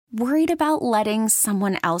Worried about letting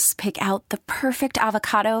someone else pick out the perfect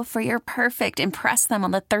avocado for your perfect impress them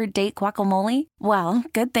on the third date guacamole? Well,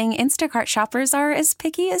 good thing Instacart shoppers are as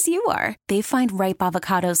picky as you are. They find ripe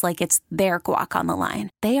avocados like it's their guac on the line.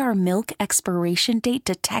 They are milk expiration date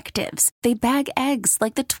detectives. They bag eggs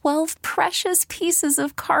like the 12 precious pieces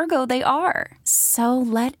of cargo they are. So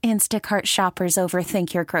let Instacart shoppers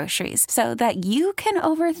overthink your groceries so that you can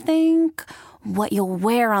overthink what you'll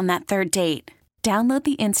wear on that third date. Download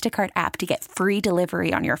the Instacart app to get free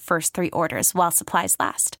delivery on your first 3 orders while supplies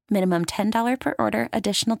last. Minimum $10 per order.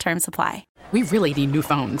 Additional terms apply. We really need new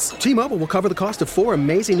phones. T-Mobile will cover the cost of 4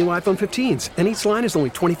 amazing new iPhone 15s, and each line is only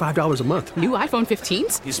 $25 a month. New iPhone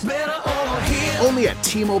 15s? It's better over here. Only at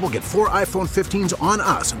T-Mobile, get 4 iPhone 15s on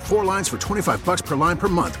us and 4 lines for $25 per line per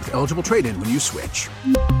month with eligible trade-in when you switch.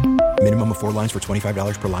 Minimum of 4 lines for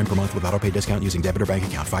 $25 per line per month with autopay discount using debit or bank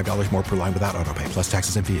account. $5 more per line without autopay, plus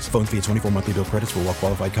taxes and fees. Phone fee at 24 monthly bill credits for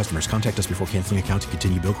well-qualified customers. Contact us before canceling account to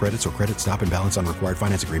continue bill credits or credit stop and balance on required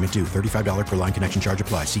finance agreement due. $35 per line connection charge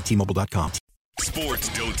applies. See T-Mobile.com. Sports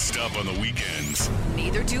don't stop on the weekends.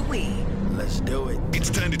 Neither do we. Let's do it. It's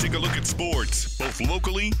time to take a look at sports, both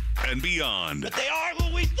locally and beyond. But they are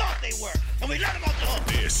who we thought they were, and we let them off the hook.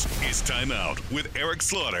 This is Time Out with Eric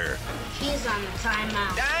Slaughter. He's on the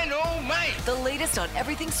timeout. Dynamite. The latest on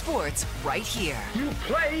everything sports right here. You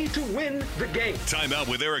play to win the game. Time Out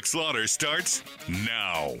with Eric Slaughter starts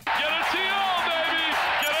now. Get a TO, baby!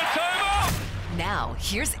 Get a timeout! Now,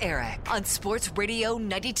 here's Eric on Sports Radio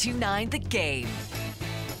 92.9 The Game.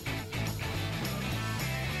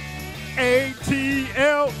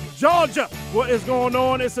 ATL Georgia. What is going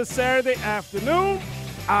on? It's a Saturday afternoon.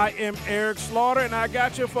 I am Eric Slaughter, and I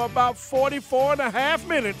got you for about 44 and a half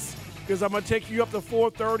minutes because I'm going to take you up to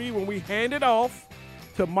 4:30 when we hand it off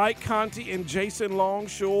to Mike Conti and Jason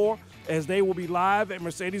Longshore as they will be live at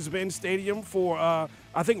Mercedes-Benz Stadium for,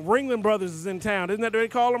 I think Ringling Brothers is in town. Isn't that what they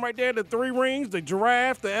call them right there? The 3 rings, the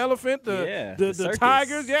giraffe, the elephant, the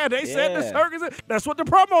tigers. Yeah, they said the circus. That's what the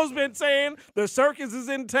promo's been saying. The circus is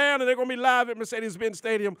in town, and they're going to be live at Mercedes-Benz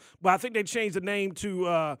Stadium. But I think they changed the name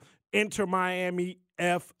to Inter Miami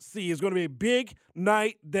FC. It's going to be a big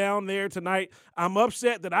night down there tonight. I'm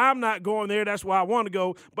upset that I'm not going there. That's why I want to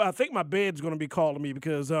go. But I think my bed's going to be calling me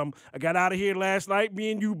because I got out of here last night,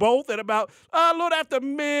 me and you both, at about a little after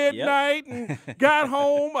midnight and got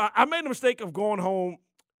home. I made the mistake of going home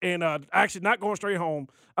and actually not going straight home.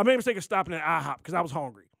 I made the mistake of stopping at IHOP because I was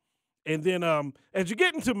hungry. And then as you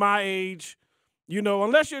get into my age, you know,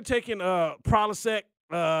 unless you're taking Prilosec,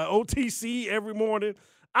 OTC every morning,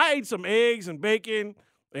 I ate some eggs and bacon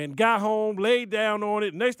and got home, laid down on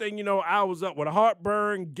it. Next thing you know, I was up with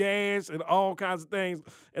heartburn, gas, and all kinds of things.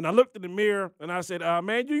 And I looked in the mirror and I said,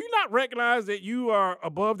 man, do you not recognize that you are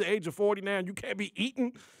above the age of 40 now and you can't be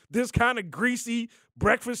eating this kind of greasy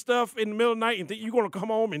breakfast stuff in the middle of the night and think you're going to come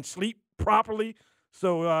home and sleep properly?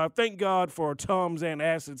 So thank God for Tums and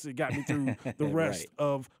acids. It got me through the rest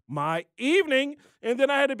of my evening. And then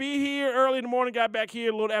I had to be here early in the morning, got back here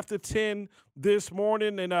a little after 10 this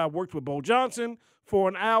morning, and I worked with Bo Johnson for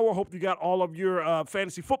an hour. Hope you got all of your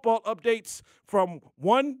fantasy football updates from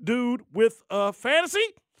one dude with fantasy.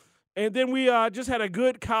 And then we just had a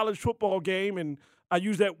good college football game, and I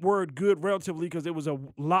use that word good relatively because it was a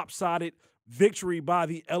lopsided victory by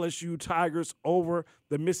the LSU Tigers over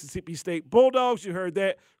the Mississippi State Bulldogs. You heard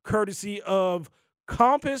that courtesy of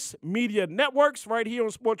Compass Media Networks right here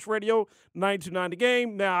on Sports Radio 92.9 The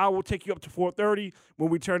Game. Now, I will take you up to 4:30 when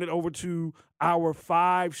we turn it over to our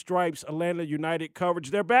Five Stripes Atlanta United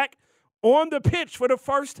coverage. They're back on the pitch for the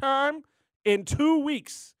first time in 2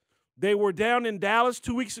 weeks. They were down in Dallas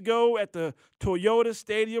 2 weeks ago at the Toyota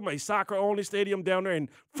Stadium, a soccer-only stadium down there in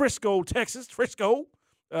Frisco, Texas. Frisco.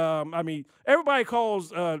 I mean, everybody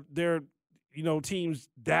calls their, teams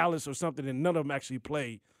Dallas or something, and none of them actually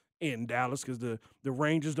play in Dallas because the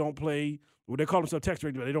Rangers don't play. Well, they call themselves Texas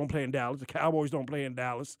Rangers, but they don't play in Dallas. The Cowboys don't play in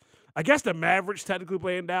Dallas. I guess the Mavericks technically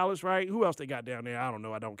play in Dallas, right? Who else they got down there? I don't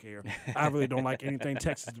know. I don't care. I really don't like anything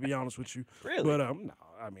Texas, to be honest with you. Really? But, no,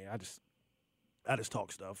 I mean, I just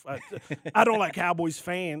talk stuff. I don't like Cowboys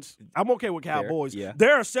fans. I'm okay with Cowboys. Fair, yeah.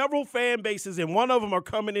 There are several fan bases, and one of them are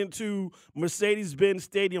coming into Mercedes-Benz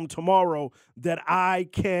Stadium tomorrow that I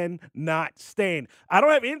cannot stand. I don't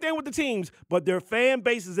have anything with the teams, but their fan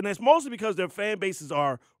bases, and that's mostly because their fan bases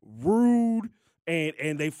are rude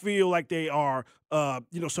and they feel like they are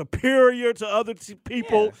superior to other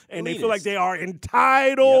people, and they feel like they are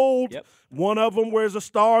entitled. Yep. One of them wears a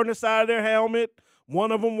star on the side of their helmet.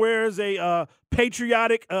 One of them wears a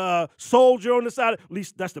patriotic soldier on the side. At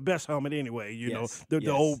least that's the best helmet anyway, the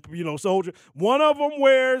old, soldier. One of them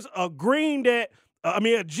wears a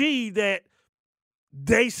G that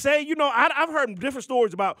They say, I've heard different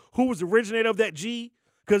stories about who was the originator of that G,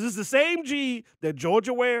 because it's the same G that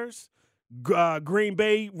Georgia wears, Green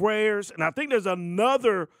Bay wears, and I think there's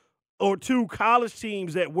another or two college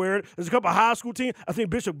teams that wear it. There's a couple of high school teams. I think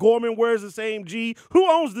Bishop Gorman wears the same G. Who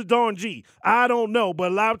owns the darn G? I don't know,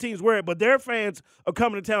 but a lot of teams wear it. But their fans are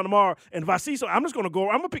coming to town tomorrow, and if I see I'm just going to go.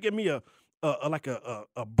 I'm going to pick me a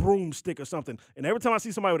broomstick or something, and every time I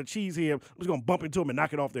see somebody with a cheese head, I'm just going to bump into them and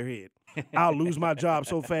knock it off their head. I'll lose my job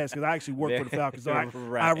so fast because I actually work for the Falcons, so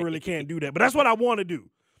I really can't do that. But that's what I want to do.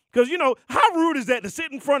 Because, how rude is that to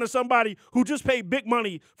sit in front of somebody who just paid big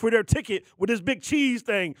money for their ticket with this big cheese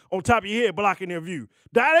thing on top of your head blocking their view?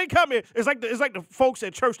 That ain't coming. It's like the folks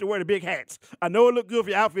at church that wear the big hats. I know it look good for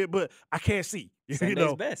your outfit, but I can't see.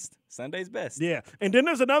 Sunday's best. Yeah. And then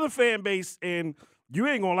there's another fan base, and you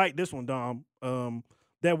ain't going to like this one, Dom.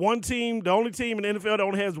 That one team, the only team in the NFL that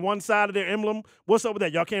only has one side of their emblem. What's up with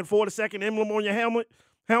that? Y'all can't afford a second emblem on your helmet?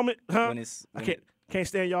 Huh? Can't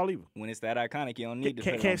stand y'all either. When it's that iconic, you don't need to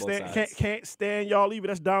put it on both sides. Can't stand y'all either.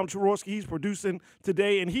 That's Dom Chorosky. He's producing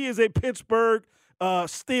today, and he is a Pittsburgh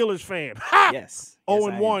Steelers fan. Ha! Yes.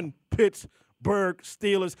 0-1 Pittsburgh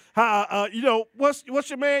Steelers. What's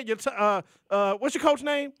your man? What's your coach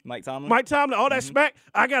name? Mike Tomlin. Mike Tomlin. All that smack.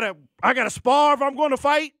 I gotta spar if I'm going to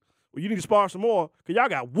fight. Well, you need to spar some more because y'all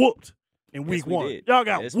got whooped in week one. Did. Y'all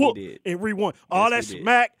got whooped in week one. All that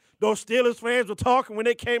smack. Those Steelers fans were talking when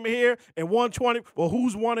they came in here and 120. Well,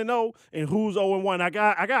 who's 1-0 and who's 0-1? I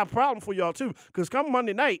got a problem for y'all too, because come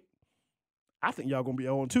Monday night, I think y'all gonna be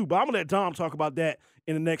 0-2. But I'm gonna let Dom talk about that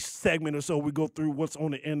in the next segment or so. We go through what's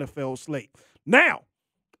on the NFL slate. Now,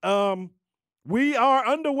 we are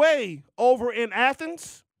underway over in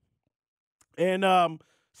Athens, and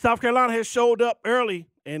South Carolina has showed up early,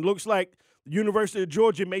 and looks like the University of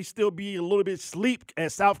Georgia may still be a little bit asleep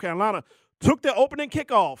as South Carolina took the opening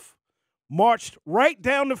kickoff, marched right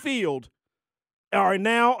down the field, are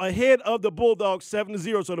now ahead of the Bulldogs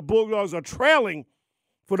 7-0. So the Bulldogs are trailing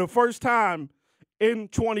for the first time in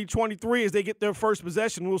 2023 as they get their first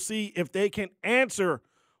possession. We'll see if they can answer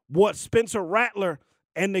what Spencer Rattler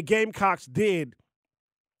and the Gamecocks did.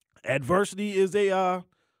 Adversity is a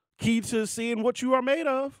key to seeing what you are made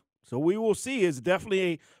of. So we will see. It's definitely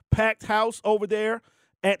a packed house over there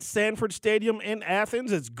at Sanford Stadium in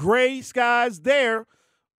Athens. It's gray skies there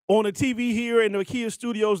on the TV here in the Kia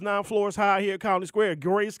Studios, 9 floors high here at County Square.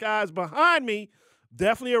 Gray skies behind me.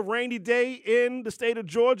 Definitely a rainy day in the state of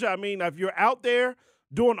Georgia. I mean, if you're out there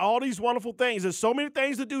doing all these wonderful things, there's so many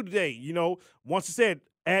things to do today. Once I said,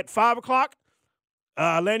 at 5 o'clock,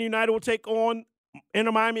 Atlanta United will take on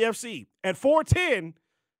Inter Miami FC. At 4:10,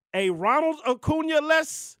 a Ronald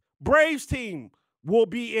Acuna-less Braves team will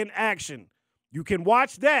be in action. You can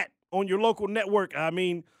watch that on your local network. I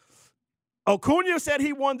mean, Acuna said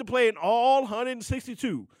he wanted to play in all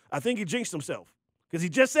 162. I think he jinxed himself because he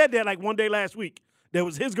just said that like one day last week. That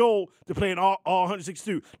was his goal, to play in all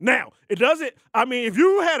 162. Now, it doesn't – I mean, if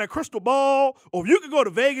you had a crystal ball or if you could go to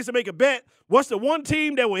Vegas and make a bet, what's the one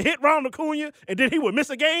team that would hit Ronald Acuna and then he would miss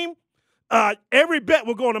a game? Every bet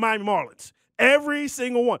would go on the Miami Marlins. Every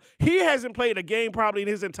single one. He hasn't played a game probably in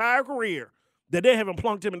his entire career that they haven't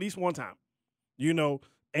plunked him at least one time.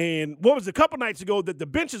 And what was a couple nights ago that the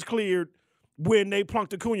benches cleared when they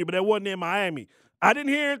plunked Acuna, but that wasn't in Miami. I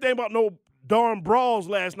didn't hear anything about no darn brawls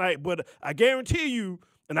last night, but I guarantee you,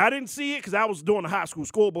 and I didn't see it because I was doing a high school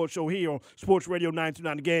scoreboard show here on Sports Radio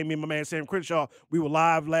 929 The Game. Me and my man Sam Crenshaw, we were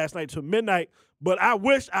live last night till midnight, but I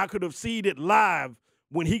wish I could have seen it live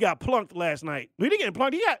when he got plunked last night. He didn't get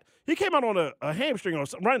plunked. He came out on a hamstring or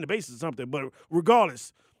something, running the bases or something, but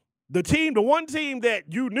regardless, the one team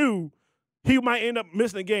that you knew he might end up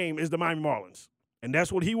missing a game is the Miami Marlins. And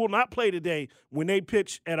that's what he will not play today when they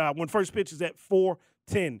pitch when first pitch is at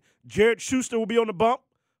 4:10. Jared Schuster will be on the bump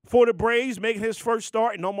for the Braves, making his first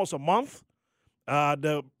start in almost a month.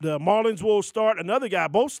 The Marlins will start another guy.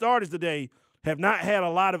 Both starters today have not had a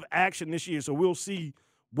lot of action this year, so we'll see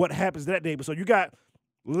what happens that day. But so you got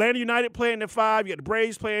Atlanta United playing at 5. You got the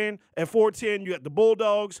Braves playing at 4:10. You got the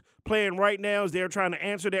Bulldogs playing right now as they're trying to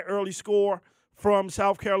answer that early score from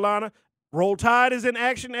South Carolina. Roll Tide is in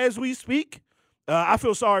action as we speak. I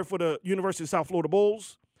feel sorry for the University of South Florida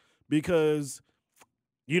Bulls because,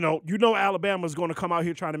 you know Alabama is going to come out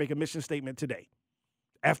here trying to make a mission statement today.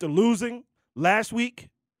 After losing last week,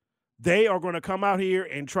 they are going to come out here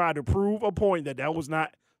and try to prove a point that was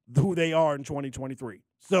not who they are in 2023.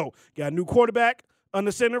 So, got a new quarterback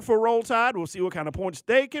under center for Roll Tide. We'll see what kind of points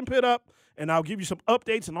they can put up, and I'll give you some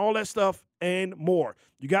updates and all that stuff and more.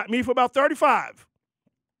 You got me for about 35.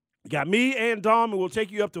 You got me and Dom, and we'll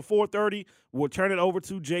take you up to 4:30. We'll turn it over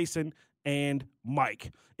to Jason and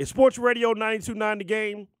Mike. It's Sports Radio 92.9 The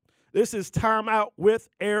Game. This is Time Out with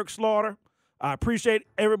Eric Slaughter. I appreciate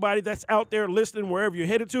everybody that's out there listening wherever you're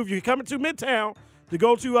headed to. If you're coming to Midtown to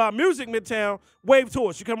go to Music Midtown, wave to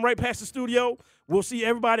us. You come right past the studio. We'll see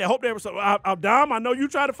everybody. I hope there was some. Dom, I know you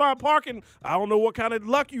tried to find parking. I don't know what kind of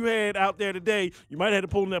luck you had out there today. You might have had to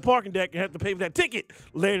pull in that parking deck and have to pay for that ticket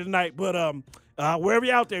later tonight. But wherever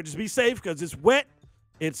you're out there, just be safe because it's wet.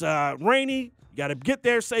 It's rainy. You got to get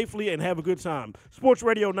there safely and have a good time. Sports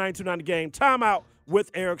Radio 92.9 The Game. Time Out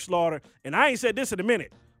with Eric Slaughter. And I ain't said this in a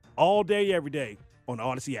minute. All day, every day on the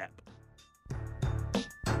Odyssey app.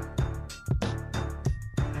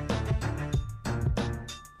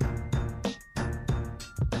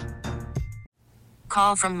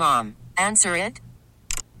 Call from mom. Answer it.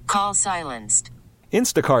 Call silenced.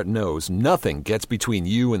 Instacart knows nothing gets between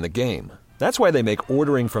you and the game. That's why they make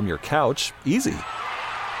ordering from your couch easy.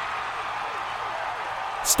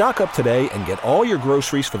 Stock up today and get all your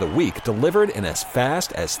groceries for the week delivered in as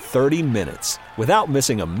fast as 30 minutes without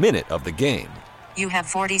missing a minute of the game. You have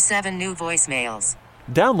 47 new voicemails.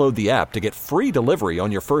 Download the app to get free delivery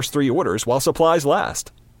on your first 3 orders while supplies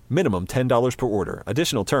last. Minimum $10 per order.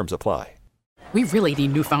 Additional terms apply. We really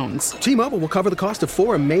need new phones. T-Mobile will cover the cost of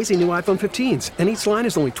 4 amazing new iPhone 15s, and each line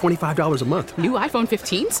is only $25 a month. New iPhone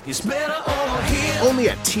 15s? It's better over here. Only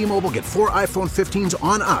at T-Mobile, get 4 iPhone 15s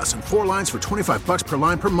on us and 4 lines for $25 per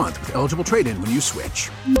line per month with eligible trade-in when you switch.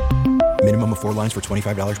 Minimum of 4 lines for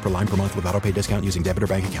 $25 per line per month with autopay discount using debit or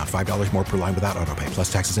bank account. $5 more per line without autopay,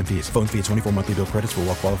 plus taxes and fees. Phone fee at 24 monthly bill credits for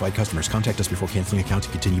well-qualified customers. Contact us before canceling account to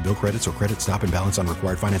continue bill credits or credit stop and balance on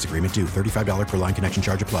required finance agreement due. $35 per line connection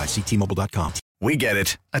charge applies. See T-Mobile.com. We get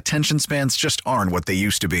it. Attention spans just aren't what they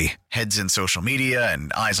used to be. Heads in social media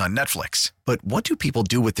and eyes on Netflix. But what do people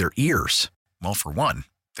do with their ears? Well, for one,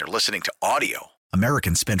 they're listening to audio.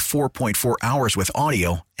 Americans spend 4.4 hours with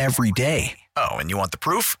audio every day. Oh, and you want the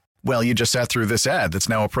proof? Well, you just sat through this ad that's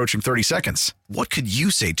now approaching 30 seconds. What could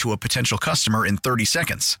you say to a potential customer in 30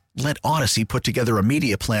 seconds? Let Odyssey put together a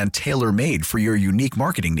media plan tailor-made for your unique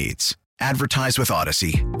marketing needs. Advertise with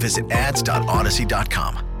Odyssey. Visit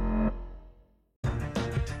ads.odyssey.com.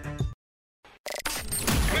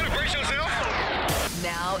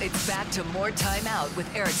 Now it's back to more Time Out with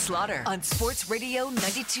Eric Slaughter on Sports Radio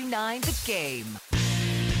 92.9 The Game.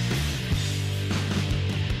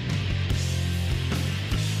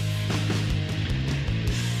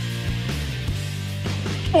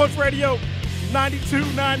 Sports Radio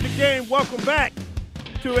 92.9 The Game. Welcome back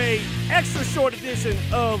to a extra short edition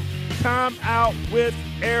of Time Out with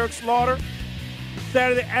Eric Slaughter.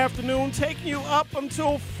 Saturday afternoon, taking you up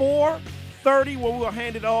until 4:30, where we'll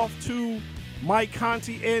hand it off to Mike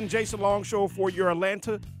Conti and Jason Longshore for your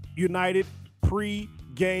Atlanta United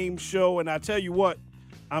pre-game show. And I tell you what,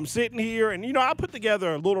 I'm sitting here, and, I put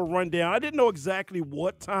together a little rundown. I didn't know exactly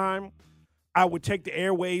what time I would take the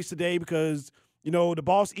airways today because, the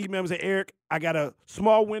boss emailed me and said, Eric, I got a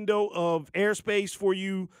small window of airspace for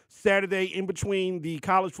you Saturday in between the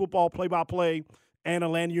college football play-by-play and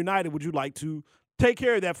Atlanta United. Would you like to take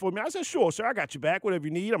care of that for me? I said, sure, sir. I got you back, whatever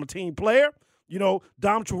you need. I'm a team player.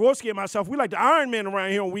 Dom Travorski and myself, we like the Iron Men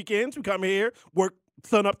around here on weekends. We come here, work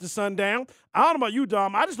sun up to sundown. I don't know about you,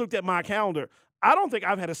 Dom. I just looked at my calendar. I don't think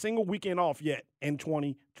I've had a single weekend off yet in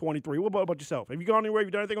 2023. What about yourself? Have you gone anywhere? Have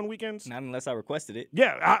you done anything on the weekends? Not unless I requested it.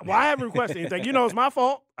 Yeah, I haven't requested anything. It's my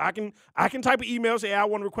fault. I can type an email, say I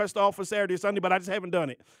want to request off for Saturday or Sunday, but I just haven't done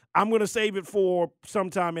it. I'm going to save it for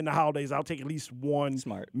sometime in the holidays. I'll take at least one,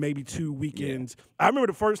 maybe 2 weekends. Yeah. I remember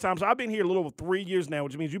the first time. So I've been here a little over 3 years now,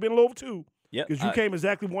 which means you've been a little over 2. Yep. Because you came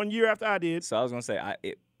exactly 1 year after I did. So I was going to say,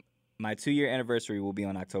 my 2-year anniversary will be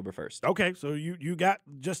on October 1st. Okay, so you got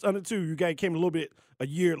just under 2. You came a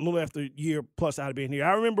little after a year plus out of being here.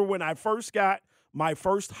 I remember when I first got my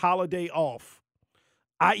first holiday off,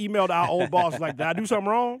 I emailed our old boss like, did I do something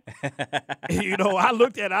wrong? I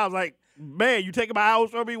looked at it, I was like, man, you taking my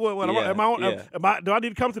hours from me? What, do I need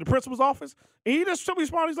to come to the principal's office? And he just took me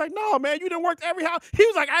smart. He's like, no, man, you didn't work every holiday. He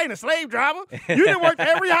was like, I ain't a slave driver. You didn't work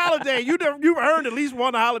every holiday. You've earned at least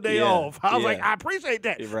one holiday off. I was like, I appreciate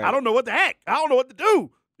that. Right. I don't know what the heck. I don't know what to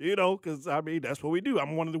do. Because, that's what we do.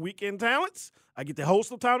 I'm one of the weekend talents. I get to host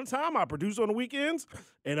from time to time. I produce on the weekends.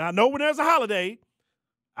 And I know when there's a holiday,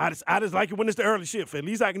 I just like it when it's the early shift. At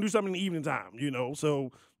least I can do something in the evening time,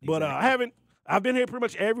 So, but I've been here pretty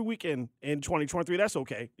much every weekend in 2023. That's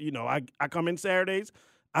okay. I come in Saturdays.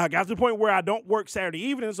 I got to the point where I don't work Saturday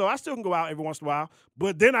evening, so I still can go out every once in a while.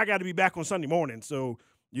 But then I got to be back on Sunday morning. So,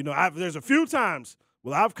 there's a few times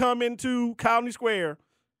where I've come into Colony Square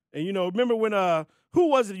And, remember when who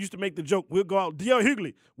was it that used to make the joke, we'll go out, D.L.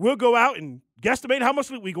 Hughley, we'll go out and guesstimate how much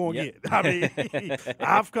sleep we going to get. I mean,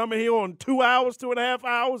 I've come in here on 2 hours, 2.5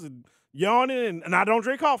 hours, and yawning, and I don't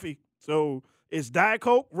drink coffee. So it's Diet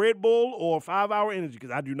Coke, Red Bull, or 5-hour energy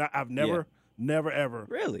because I've never ever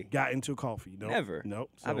really got into coffee. No, never.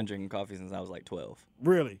 Nope. So, I've been drinking coffee since I was like 12.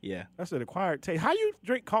 Really? Yeah. That's an acquired taste. How you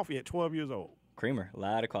drink coffee at 12 years old? Creamer. A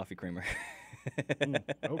lot of coffee creamer.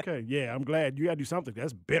 Okay. Yeah, I'm glad. You got to do something.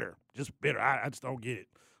 That's bitter. Just bitter. I just don't get it.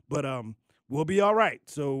 But we'll be all right.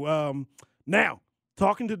 So now,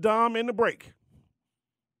 talking to Dom in the break,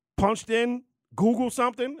 punched in, Googled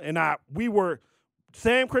something, and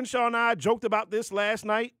Sam Crenshaw and I joked about this last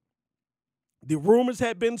night. The rumors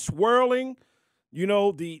had been swirling.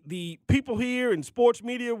 The people here in sports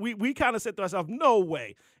media, we kind of said to ourselves, no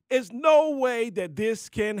way. There's no way that this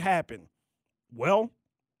can happen. Well,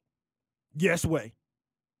 yes way.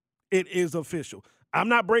 It is official. I'm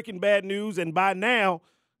not breaking bad news, and by now,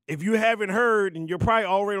 if you haven't heard and you're probably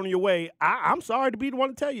already on your way, I'm sorry to be the one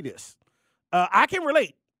to tell you this. I can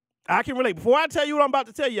relate. Before I tell you what I'm about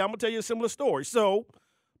to tell you, I'm going to tell you a similar story. So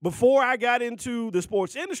before I got into the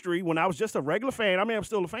sports industry, when I was just a regular fan, I'm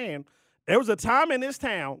still a fan, there was a time in this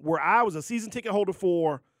town where I was a season ticket holder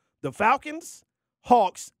for the Falcons,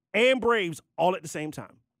 Hawks, and Braves all at the same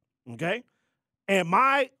time, okay? And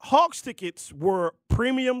my Hawks tickets were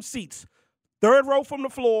premium seats, third row from the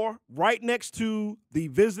floor, right next to the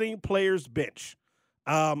visiting players' bench.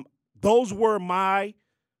 Those were my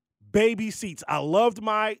baby seats. I loved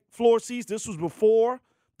my floor seats. This was before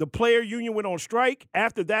the player union went on strike.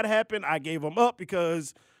 After that happened, I gave them up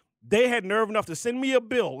because they had nerve enough to send me a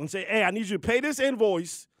bill and say, hey, I need you to pay this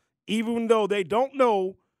invoice, even though they don't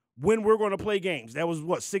know when we're going to play games. That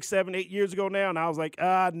was, 6, 7, 8 years ago now? And I was like,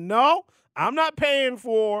 no, I'm not paying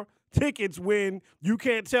for tickets when you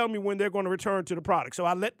can't tell me when they're going to return to the product. So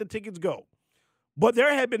I let the tickets go. But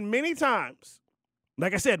there had been many times,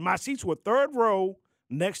 like I said, my seats were third row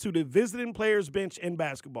next to the visiting players' bench in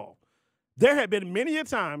basketball. There had been many a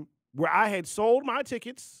time where I had sold my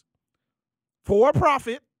tickets for a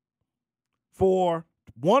profit for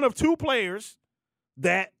one of two players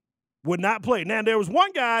that would not play. Now, there was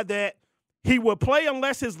one guy that he would play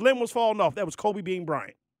unless his limb was falling off. That was Kobe Bean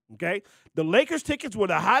Bryant, okay? The Lakers tickets were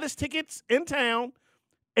the hottest tickets in town,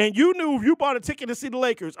 and you knew if you bought a ticket to see the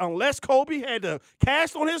Lakers, unless Kobe had a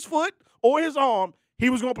cast on his foot or his arm, he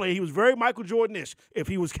was going to play. He was very Michael Jordan-ish. If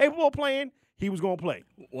he was capable of playing, he was going to play.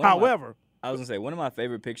 However, I was going to say, one of my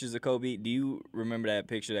favorite pictures of Kobe, do you remember that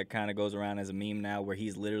picture that kind of goes around as a meme now where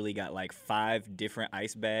he's literally got like 5 different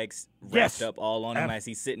ice bags wrapped up all on him as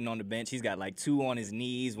he's sitting on the bench? He's got like 2 on his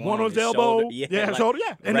knees, one on his elbow. Shoulder.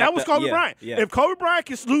 And that was Kobe Bryant. Yeah. If Kobe Bryant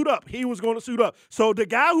could suit up, he was going to suit up. So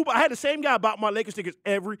I had the same guy bought my Lakers tickets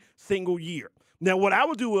every single year. Now, what I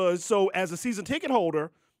would do was, so as a season ticket holder,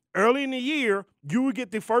 early in the year, you would get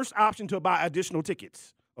the first option to buy additional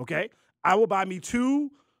tickets, okay? I would buy me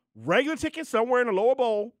 2 regular tickets somewhere in the lower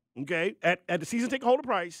bowl, okay, at the season ticket holder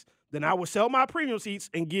price. Then I would sell my premium seats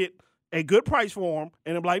and get a good price for them.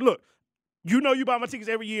 And I'm like, look, you buy my tickets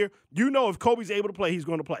every year. If Kobe's able to play, he's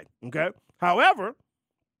going to play, okay? However,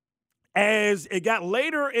 as it got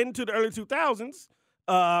later into the early 2000s,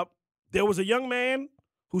 there was a young man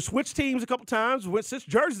who switched teams a couple times, switched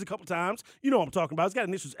jerseys a couple times. You know what I'm talking about. He's got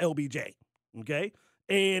initials LBJ, okay?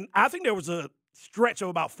 And I think there was a stretch of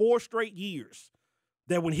about 4 straight years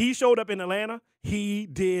that when he showed up in Atlanta, he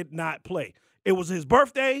did not play. It was his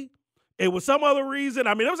birthday. It was some other reason.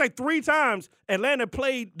 I mean, it was like 3 times Atlanta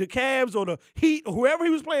played the Cavs or the Heat or whoever he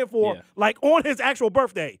was playing for, like on his actual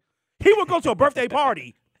birthday. He would go to a birthday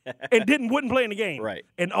party and wouldn't play in the game. Right.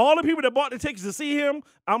 And all the people that bought the tickets to see him,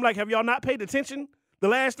 I'm like, have y'all not paid attention? The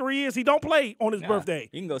last 3 years, he don't play on his birthday.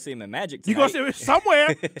 You can go see him in Magic tonight. You go see him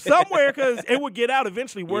somewhere, because it would get out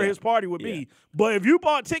eventually where his party would be. But if you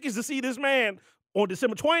bought tickets to see this man on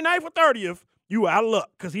December 29th or 30th, you were out of luck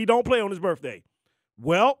because he don't play on his birthday.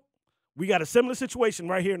 Well, we got a similar situation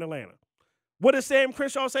right here in Atlanta. What did Sam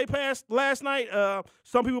Crenshaw say last night?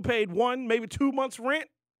 Some people paid 1, maybe 2 months' rent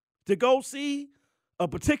to go see a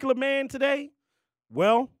particular man today.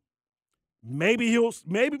 Well, maybe he'll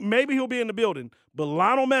be in the building, but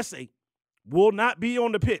Lionel Messi will not be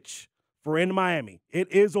on the pitch for in Miami.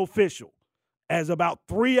 It is official. As about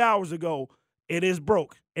 3 hours ago, it is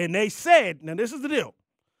broke. And they said, now this is the deal,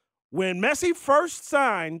 when Messi first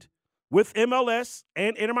signed with MLS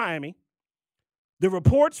and Inter Miami, the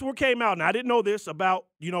reports came out, and I didn't know this about,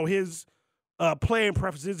 his playing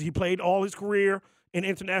preferences. He played all his career in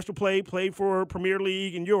international play, played for Premier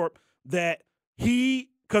League in Europe, that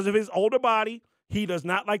because of his older body, he does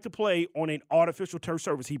not like to play on an artificial turf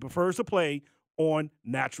surface. He prefers to play on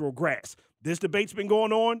natural grass. This debate's been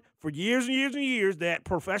going on for years and years and years that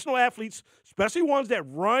professional athletes, especially ones that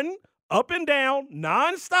run up and down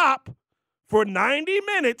nonstop for 90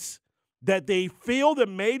 minutes, that they feel the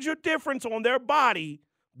major difference on their body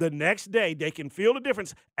the next day. They can feel the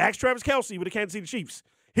difference. Ask Travis Kelce with the Kansas City Chiefs.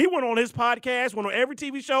 He went on his podcast, went on every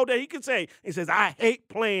TV show that he could say. He says, I hate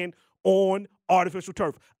playing on artificial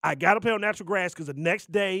turf. I got to play on natural grass because the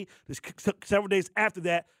next day, several days after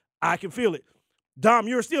that, I can feel it. Dom,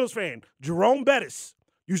 you're a Steelers fan. Jerome Bettis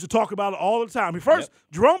used to talk about it all the time.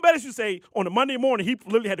 Jerome Bettis used to say on a Monday morning, he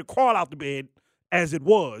literally had to crawl out the bed as it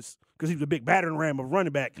was because he was a big battering ram of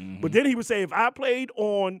running back. Mm-hmm. But then he would say, if I played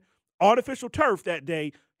on artificial turf that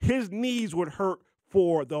day, his knees would hurt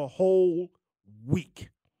for the whole week.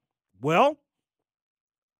 Well,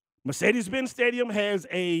 Mercedes-Benz Stadium has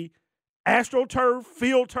a AstroTurf,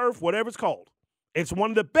 Field Turf, whatever it's called. It's one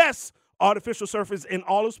of the best artificial surfaces in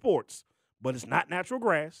all of sports, but it's not natural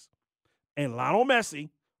grass. And Lionel Messi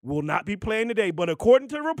will not be playing today. But according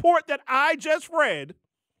to the report that I just read,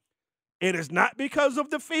 it is not because of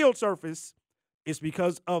the field surface. It's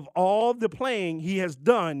because of all the playing he has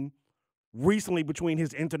done recently between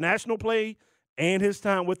his international play and his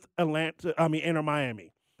time with Inter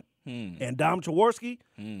Miami. And Dom Jaworski,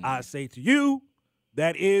 I say to you,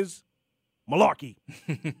 that is malarkey.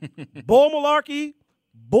 Bull malarkey,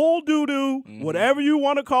 bull doo-doo, whatever you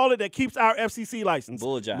want to call it that keeps our FCC license.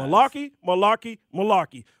 Bull jive. Malarkey, malarkey,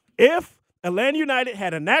 malarkey. If Atlanta United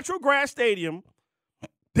had a natural grass stadium,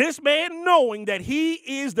 this man knowing that he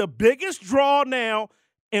is the biggest draw now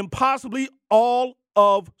in possibly all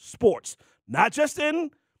of sports, not just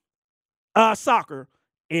in soccer,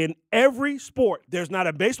 in every sport. There's not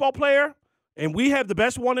a baseball player, and we have the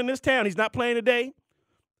best one in this town. He's not playing today.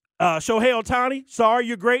 Shohei Ohtani, sorry,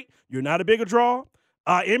 you're great. You're not a bigger draw.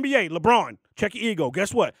 NBA, LeBron, check your ego.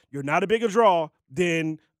 Guess what? You're not a bigger draw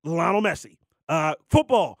than Lionel Messi.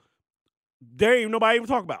 Football, there ain't nobody even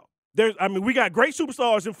talk about. We got great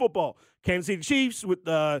superstars in football. Kansas City Chiefs with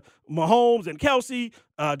Mahomes and Kelce,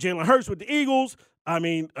 Jalen Hurts with the Eagles.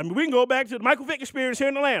 We can go back to the Michael Vick experience here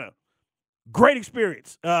in Atlanta. Great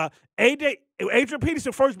experience. Adrian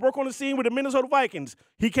Peterson first broke on the scene with the Minnesota Vikings.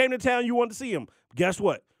 He came to town. You wanted to see him. Guess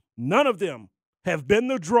what? None of them have been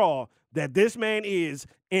the draw that this man is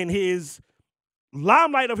in his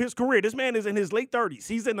limelight of his career. This man is in his late 30s.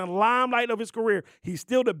 He's in the limelight of his career. He's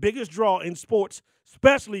still the biggest draw in sports,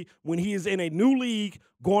 especially when he is in a new league,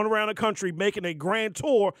 going around the country, making a grand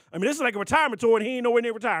tour. This is like a retirement tour, and he ain't nowhere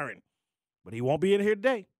near retiring. But he won't be in here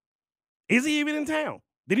today. Is he even in town?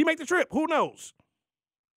 Did he make the trip? Who knows?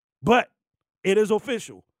 But it is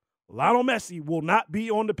official. Lionel Messi will not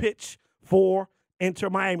be on the pitch for Inter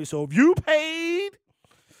Miami. So if you paid,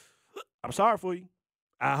 I'm sorry for you.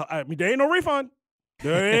 There ain't no refund.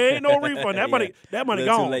 There ain't no refund. That money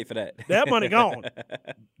gone. Too late for that. That money gone.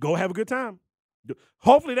 Go have a good time.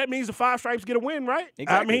 Hopefully that means the Five Stripes get a win, right?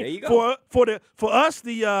 Exactly. There you go. For us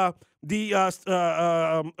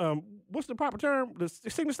what's the proper term? The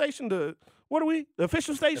signal station. The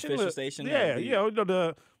official station. Official station. Yeah,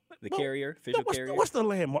 the carrier. Official carrier. What's the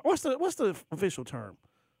landmark? What's the official term?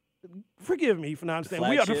 Forgive me for not understanding.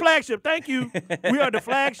 We are the flagship. Thank you. We are the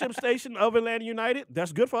flagship station of Atlanta United.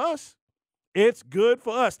 That's good for us. It's good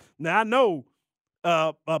for us. Now, I know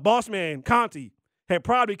boss man Conti had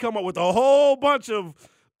probably come up with a whole bunch of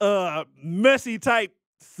Messi-type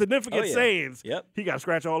significant sayings. Yep. He got to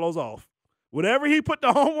scratch all those off. Whatever he put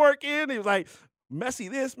the homework in, he was like,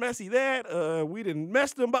 Messi this, Messi that. We didn't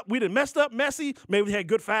mess them up. We didn't messed up Messi. Maybe they had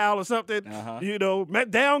good foul or something.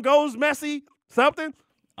 Down goes Messi, something.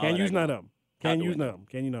 Can't use none of them. Can't use none of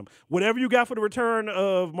them. Whatever you got for the return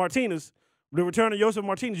of Martinez, the return of Joseph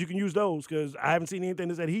Martinez, you can use those because I haven't seen anything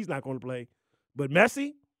that said he's not going to play. But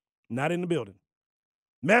Messi, not in the building.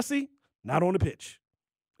 Messi, not on the pitch.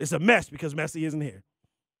 It's a mess because Messi isn't here.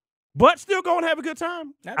 But still go and have a good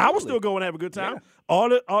time. Absolutely. I will still go and have a good time.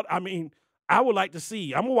 Yeah. I would like to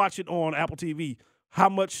see, I'm going to watch it on Apple TV, how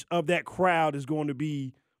much of that crowd is going to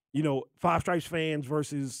be, Five Stripes fans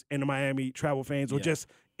versus Inter Miami travel fans or just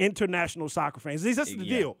international soccer fans. This is the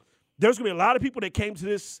deal. There's going to be a lot of people that came to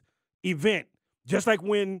this event, just like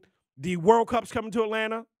when the World Cup's coming to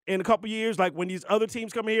Atlanta in a couple years, like when these other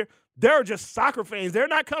teams come here, they're just soccer fans. They're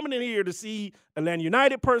not coming in here to see Atlanta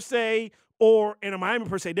United per se or Inter Miami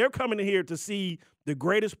per se. They're coming in here to see the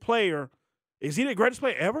greatest player. Is he the greatest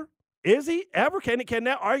player ever? Is he ever? Can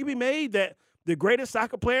that argument be made that the greatest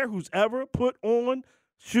soccer player who's ever put on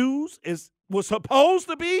shoes was supposed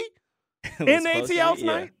to be in the ATL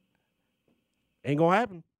tonight? Ain't gonna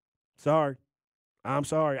happen. Sorry. I'm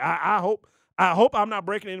sorry. I hope I'm not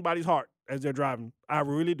breaking anybody's heart as they're driving. I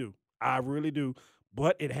really do. I really do.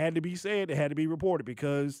 But it had to be said. It had to be reported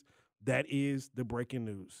because that is the breaking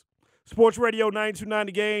news. Sports Radio 92.9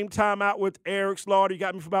 The Game. Timeout with Eric Slaughter. You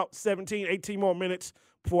got me for about 17, 18 more minutes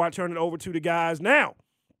before I turn it over to the guys. Now,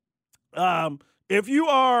 if you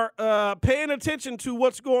are paying attention to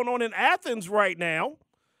what's going on in Athens right now,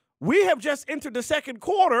 we have just entered the second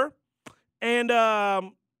quarter, and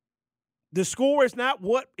the score is not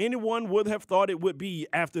what anyone would have thought it would be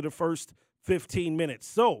after the first 15 minutes.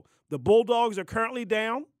 So the Bulldogs are currently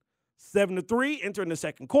down 7-3, entering the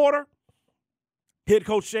second quarter. Head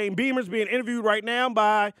coach Shane Beamer's being interviewed right now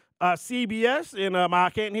by CBS, and I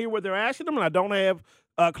can't hear what they're asking him, and I don't have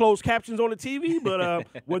closed captions on the TV, but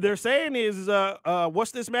what they're saying is,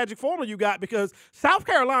 what's this magic formula you got? Because South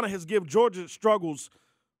Carolina has given Georgia struggles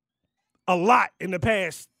a lot in the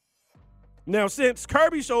past. Now, since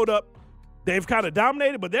Kirby showed up, they've kind of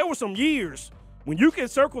dominated, but there were some years when you can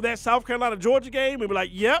circle that South Carolina-Georgia game and be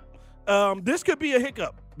like, yep, this could be a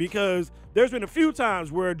hiccup, because there's been a few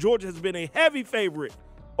times where Georgia has been a heavy favorite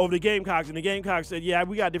over the Gamecocks, and the Gamecocks said, yeah,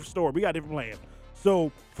 we got a different story. We got a different plan.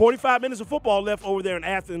 So 45 minutes of football left over there in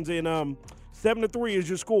Athens, and 7-3 is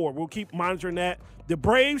your score. We'll keep monitoring that. The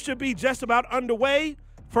Braves should be just about underway.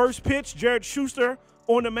 First pitch, Jared Schuster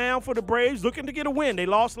on the mound for the Braves, looking to get a win. They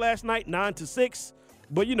lost last night 9-6.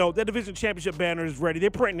 But, you know, that division championship banner is ready.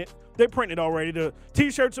 They're printing it. They're printing it already. The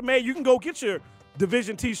T-shirts are made. You can go get your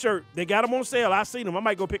division T-shirt. They got them on sale. I seen them. I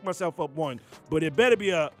might go pick myself up one. But it better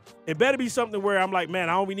be something where I'm like, man,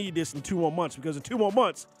 I only need this in 2 more months, because in 2 more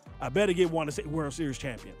months, I better get one to say World Series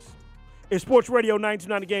champions. It's Sports Radio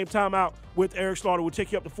 92.9 The Game. Timeout with Eric Slaughter. We'll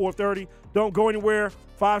take you up to 4:30. Don't go anywhere.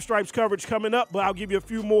 Five Stripes coverage coming up, but I'll give you a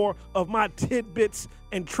few more of my tidbits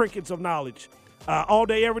and trinkets of knowledge. All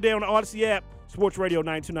day, every day on the Odyssey app. Sports Radio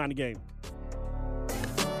 92.9 The Game.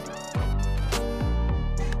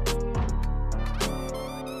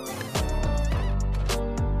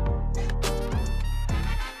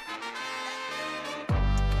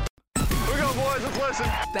 Here we go, boys. Let's listen.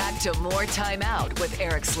 Back to more Timeout with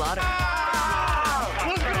Eric Slaughter.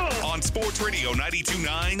 Let's go. On Sports Radio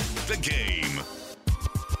 92.9 The Game.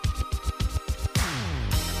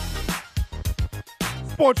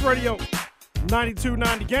 Sports Radio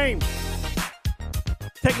 92.9 The Game.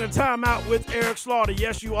 Taking a time out with Eric Slaughter.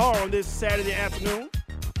 Yes, you are, on this Saturday afternoon.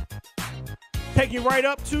 Taking you right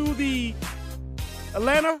up to the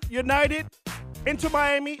Atlanta United into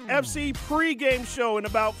Miami FC pregame show in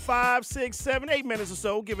about 5, 6, 7, 8 minutes or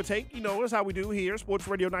so, give or take. You know, that's how we do here. Sports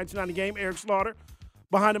Radio 92.9 The Game. Eric Slaughter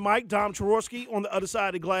behind the mic. Dom Charorsky on the other side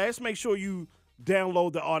of the glass. Make sure you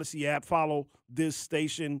download the Odyssey app. Follow this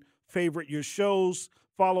station. Favorite your shows.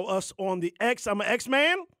 Follow us on the X. I'm an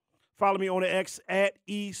X-Man. Follow me on the X at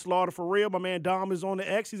eSlaughterForReal. My man Dom is on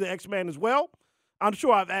the X. He's an X-Man as well. I'm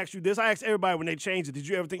sure I've asked you this. I asked everybody when they changed it, did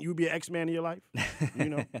you ever think you would be an X-Man in your life? You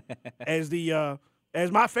know,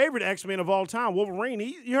 as my favorite X-Men of all time, Wolverine.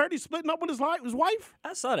 You heard he's splitting up with his wife?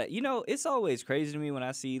 I saw that. You know, it's always crazy to me when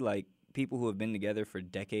I see, like, people who have been together for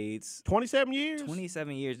decades. 27 years?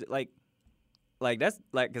 27 years. Like that's,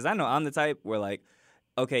 like, because I know I'm the type where, like,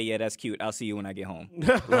 okay, yeah, that's cute. I'll see you when I get home.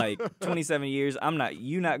 Like 27 years,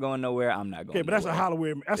 you not going nowhere. I'm not going. Okay, but that's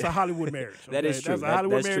nowhere. a Hollywood marriage. Okay? That is true. That's a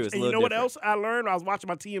Hollywood marriage. True. And you know what else I learned? I was watching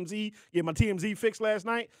my TMZ, get my TMZ fix last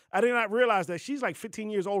night. I did not realize that she's like 15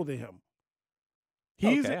 years older than him.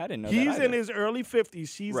 I didn't know that. He's in his early 50s.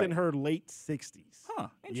 She's in her late 60s. Huh,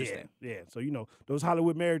 interesting. Yeah. So, you know, those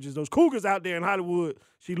Hollywood marriages, those cougars out there in Hollywood,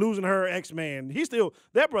 she losing her ex-man.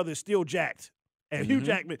 That brother's still jacked. And Hugh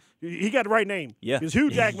Jackman, he got the right name. Yeah. Because Hugh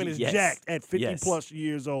Jackman is Yes. jacked at 50-plus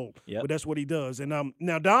years old. But that's what he does. And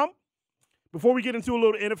now, Dom, before we get into a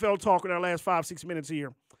little NFL talk in our last 5, 6 minutes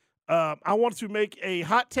here, I want to make a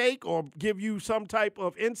hot take or give you some type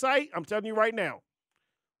of insight. I'm telling you right now,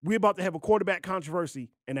 we're about to have a quarterback controversy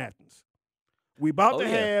in Athens. We're about to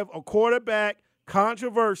have a quarterback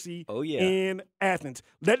controversy in Athens.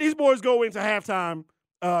 Let these boys go into halftime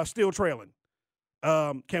still trailing.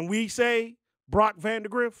 Can we say Brock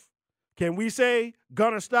Vandegrift? Can we say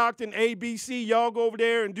Gunnar Stockton, ABC, y'all go over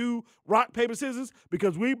there and do rock, paper, scissors?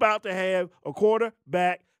 Because we about to have a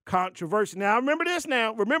quarterback controversy. Now, remember this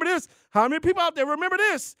now. Remember this. How many people out there remember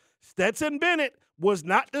this? Stetson Bennett was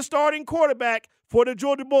not the starting quarterback for the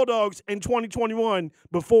Georgia Bulldogs in 2021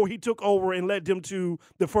 before he took over and led them to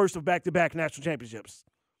the first of back-to-back national championships.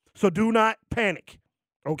 So do not panic,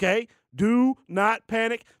 okay? Do not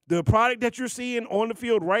panic. The product that you're seeing on the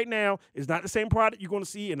field right now is not the same product you're going to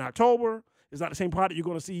see in October. It's not the same product you're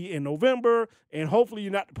going to see in November. And hopefully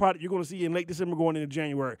you're not the product you're going to see in late December going into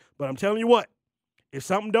January. But I'm telling you what, if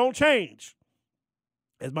something don't change,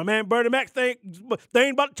 as my man Bernie Mac think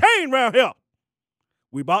about to change around here,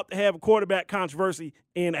 We're about to have a quarterback controversy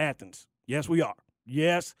in Athens. Yes, we are.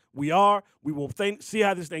 Yes, we are. We will see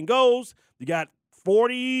how this thing goes. You got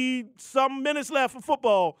 40-something minutes left for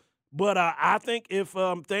football. But I think if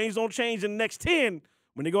things don't change in the next 10,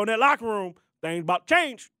 when they go in that locker room, things about to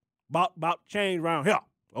change. About to change around here.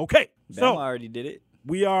 Okay. Bama already did it.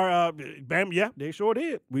 We are, they sure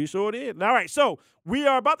did. We sure did. All right, so we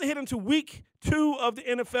are about to hit into week 2 of the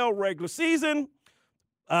NFL regular season.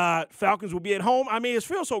 Falcons will be at home. I mean, it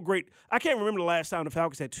feels so great. I can't remember the last time the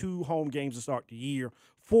Falcons had 2 home games to start the year.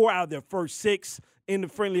 4 out of their first 6 in the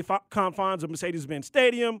friendly confines of Mercedes-Benz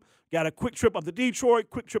Stadium. Got a quick trip up to Detroit,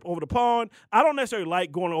 quick trip over the pond. I don't necessarily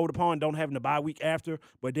like going over the pond, don't having the bye week after,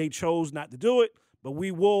 but they chose not to do it. But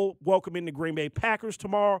we will welcome in the Green Bay Packers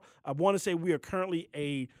tomorrow. I want to say we are currently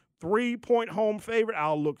a 3-point home favorite.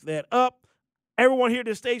 I'll look that up. Everyone here at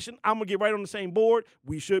this station, I'm going to get right on the same board.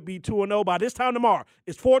 We should be 2-0 by this time tomorrow.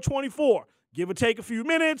 It's 4:24. Give or take a few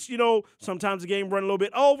minutes. You know, sometimes the game run a little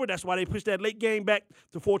bit over. That's why they pushed that late game back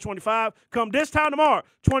to 4:25. Come this time tomorrow,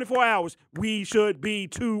 24 hours, we should be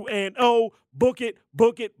 2-0. Book it,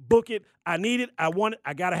 book it, book it. I need it. I want it.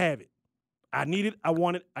 I got to have it. I need it. I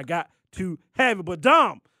want it. I got to have it. But,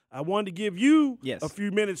 Dom, I wanted to give you a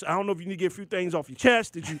few minutes. I don't know if you need to get a few things off your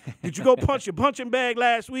chest. Did you go punch your punching bag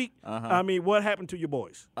last week? I mean, what happened to your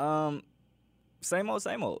boys? Same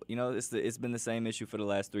old. You know, it's been the same issue for the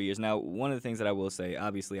last 3 years. Now, one of the things that I will say,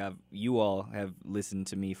 obviously, you all have listened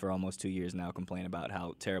to me for almost 2 years now complain about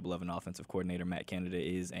how terrible of an offensive coordinator Matt Canada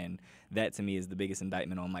is, and that to me is the biggest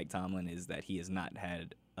indictment on Mike Tomlin is that he has not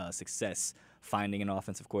had success finding an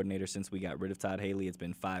offensive coordinator since we got rid of Todd Haley. It's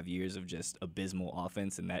been 5 years of just abysmal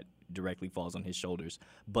offense, and that directly falls on his shoulders.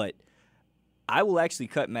 But I will actually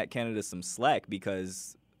cut Matt Canada some slack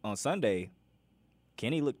because on Sunday,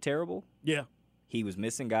 Kenny looked terrible. Yeah. He was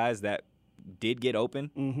missing guys that did get open.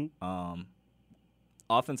 Mm-hmm.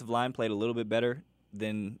 Offensive line played a little bit better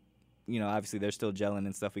than, obviously they're still gelling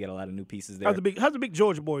and stuff. We got a lot of new pieces there. How's the big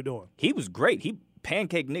Georgia boy doing? He was great. He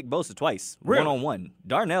pancaked Nick Bosa twice, really? one-on-one.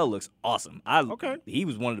 Darnell looks awesome. Okay. He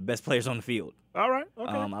was one of the best players on the field. All right.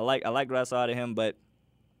 Okay. I like what I saw out of him, but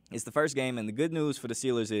it's the first game, and the good news for the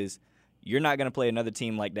Steelers is you're not going to play another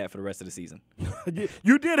team like that for the rest of the season.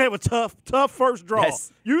 You did have a tough first draw.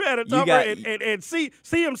 Yes. You had a tough and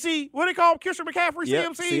CMC, what do they call him? Christian McCaffrey,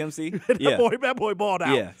 yep, CMC? CMC. That boy balled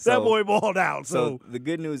out. Yeah, that boy balled out. So the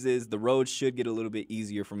good news is the road should get a little bit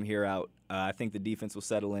easier from here out. I think the defense will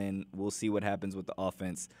settle in. We'll see what happens with the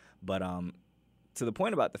offense. But to the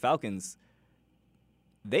point about the Falcons,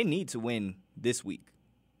 they need to win this week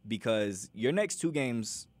because your next 2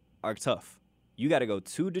 games are tough. You got to go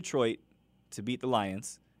to Detroit to beat the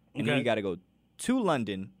Lions, and then you got to go to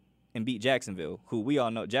London and beat Jacksonville, who we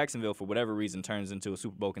all know Jacksonville, for whatever reason, turns into a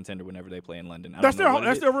Super Bowl contender whenever they play in London. That's their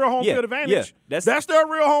real home field advantage. Yeah, that's their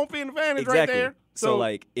real home field advantage right there. So,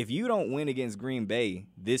 like, if you don't win against Green Bay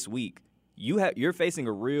this week, you're facing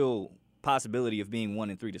a real possibility of being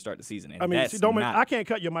 1-3 to start the season. And I can't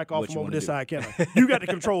cut your mic off from over this side, can I? You got the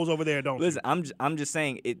controls over there, don't you? Listen, I'm just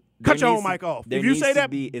saying it. Cut your own mic off. If you say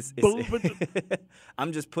that,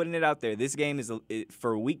 I'm just putting it out there. This game is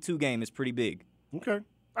for a week 2 game is pretty big. Okay.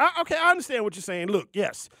 I understand what you're saying. Look,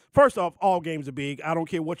 yes. First off, all games are big. I don't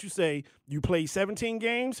care what you say. You play 17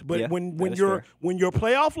 games, but when your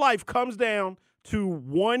playoff life comes down to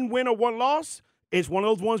 1 win or 1 loss, it's one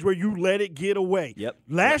of those ones where you let it get away. Yep.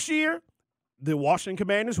 Last year, the Washington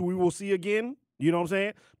Commanders, who we will see again, you know what I'm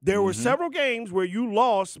saying? There were several games where you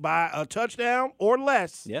lost by a touchdown or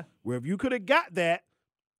less. Yeah. Where if you could have got that,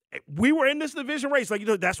 we were in this division race. Like,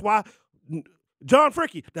 that's why John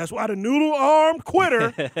Fricky, that's why the noodle-armed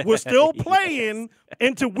quitter was still playing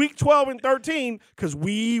into week 12 and 13 because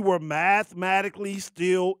we were mathematically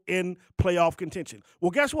still in playoff contention.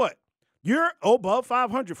 Well, guess what? You're above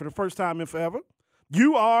 500 for the first time in forever.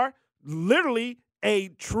 You are literally a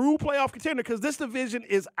true playoff contender because this division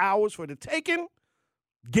is ours for the taking.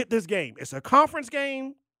 Get this game. It's a conference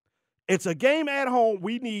game. It's a game at home.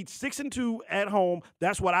 We need 6-2 at home.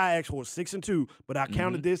 That's what I asked for, 6-2. But I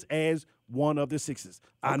counted this as one of the 6s. Okay.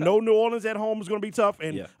 I know New Orleans at home is going to be tough,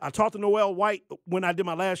 and I talked to Noel White when I did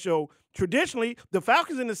my last show. Traditionally, the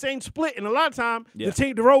Falcons in the same split, and a lot of time,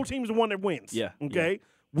 the road team is the one that wins. Yeah. Okay? Yeah.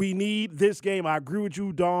 We need this game. I agree with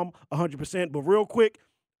you, Dom, 100%. But real quick,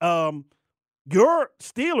 your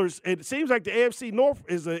Steelers, it seems like the AFC North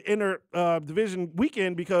is an inter-division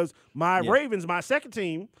weekend because my Ravens, my second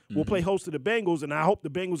team, will play host to the Bengals, and I hope the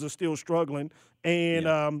Bengals are still struggling.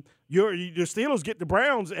 And your Steelers get the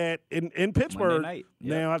Browns in Pittsburgh. Night.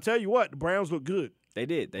 Now, I'll tell you what, the Browns look good. They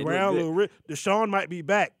did. They Browns did good. Deshaun might be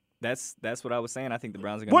back. That's what I was saying. I think the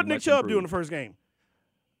Browns are going to What did Nick Chubb do in the first game?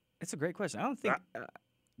 It's a great question. I don't think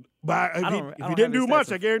But if he didn't do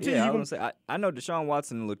much, I guarantee you. Yeah, I know Deshaun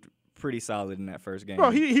Watson looked pretty solid in that first game.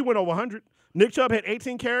 Bro, he went over 100. Nick Chubb had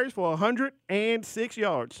 18 carries for 106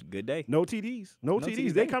 yards. Good day. No TDs. No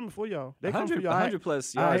TDs. They coming for y'all. They coming for y'all. 100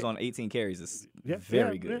 plus yards on 18 carries is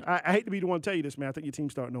very good. Yeah. I hate to be the one to tell you this, man. I think your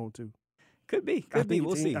team's starting 0-2. Could be.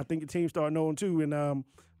 We'll see. I think your team's starting 0-2, and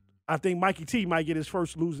I think Mikey T might get his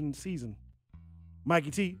first losing season.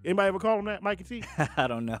 Mikey T. Anybody ever call him that, Mikey T? I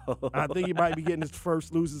don't know. I think he might be getting his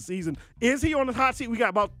first losing season. Is he on the hot seat? We got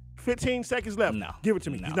about 15 seconds left. No. Give it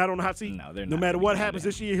to me. No. He's not on the hot seat? No, they're not. No matter what happens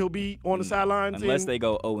this year, he'll be on the sidelines. Unless they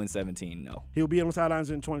go 0-17, no. He'll be on the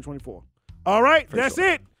sidelines in 2024. All right, that's sure.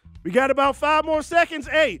 it. We got about 5 more seconds.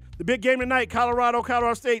 Hey, the big game tonight, Colorado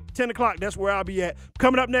State, 10 o'clock. That's where I'll be at.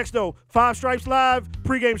 Coming up next, though, 5 Stripes Live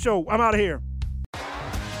pregame show. I'm out of here.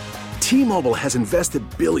 T-Mobile has invested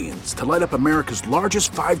billions to light up America's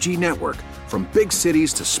largest 5G network, from big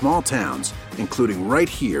cities to small towns, including right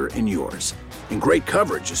here in yours. And great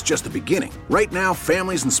coverage is just the beginning. Right now,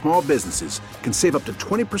 families and small businesses can save up to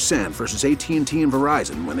 20% versus AT&T and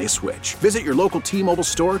Verizon when they switch. Visit your local T-Mobile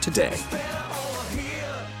store today.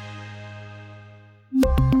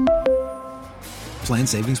 Plan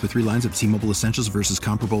savings with 3 lines of T-Mobile Essentials versus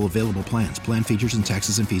comparable available plans. Plan features and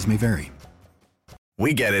taxes and fees may vary.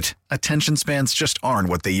 We get it. Attention spans just aren't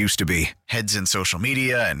what they used to be. Heads in social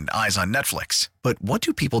media and eyes on Netflix. But what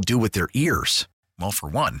do people do with their ears? Well, for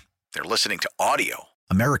one, they're listening to audio.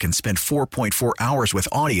 Americans spend 4.4 hours with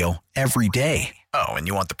audio every day. Oh, and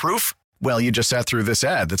you want the proof? Well, you just sat through this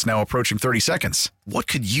ad that's now approaching 30 seconds. What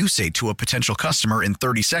could you say to a potential customer in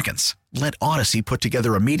 30 seconds? Let Odyssey put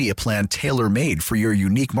together a media plan tailor-made for your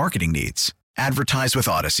unique marketing needs. Advertise with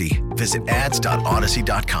Odyssey. Visit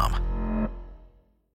ads.odyssey.com.